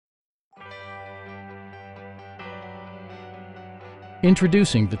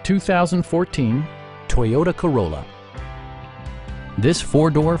Introducing the 2014 Toyota Corolla. This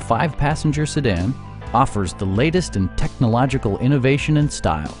four-door, five-passenger sedan offers the latest in technological innovation and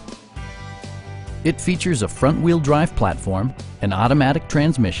style. It features a front-wheel drive platform, an automatic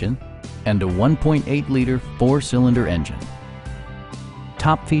transmission, and a 1.8-liter four-cylinder engine.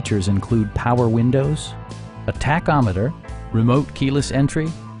 Top features include power windows, a tachometer, remote keyless entry,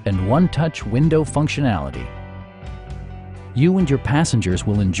 and one-touch window functionality. You and your passengers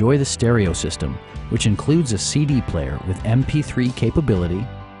will enjoy the stereo system, which includes a CD player with MP3 capability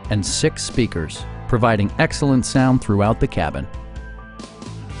and 6 speakers, providing excellent sound throughout the cabin.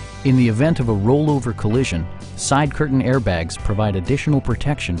 In the event of a rollover collision, side curtain airbags provide additional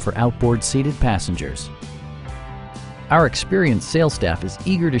protection for outboard seated passengers. Our experienced sales staff is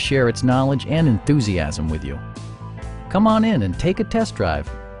eager to share its knowledge and enthusiasm with you. Come on in and take a test drive.